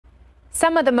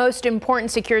Some of the most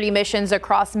important security missions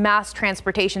across mass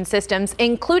transportation systems,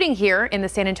 including here in the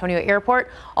San Antonio airport,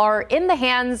 are in the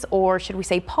hands, or should we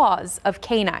say paws, of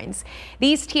canines.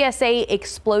 These TSA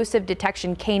Explosive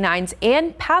Detection Canines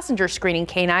and passenger screening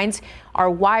canines are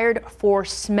wired for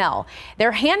smell.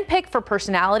 They're handpicked for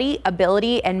personality,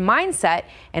 ability, and mindset,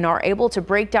 and are able to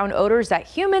break down odors that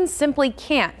humans simply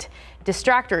can't.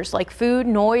 Distractors like food,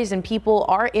 noise, and people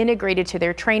are integrated to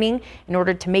their training in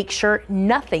order to make sure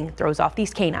nothing throws off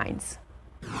these canines.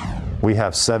 We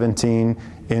have 17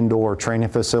 indoor training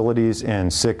facilities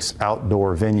and 6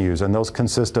 outdoor venues, and those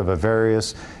consist of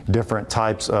various different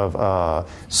types of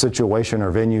situation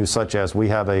or venues, such as we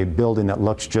have a building that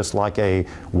looks just like a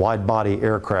wide-body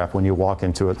aircraft when you walk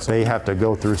into it. They have to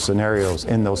go through scenarios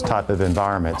in those type of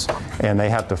environments, and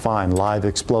they have to find live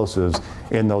explosives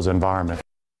in those environments.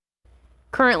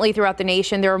 Currently throughout the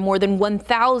nation, there are more than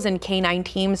 1,000 canine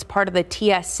teams part of the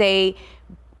TSA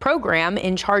program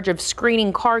in charge of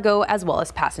screening cargo as well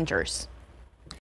as passengers.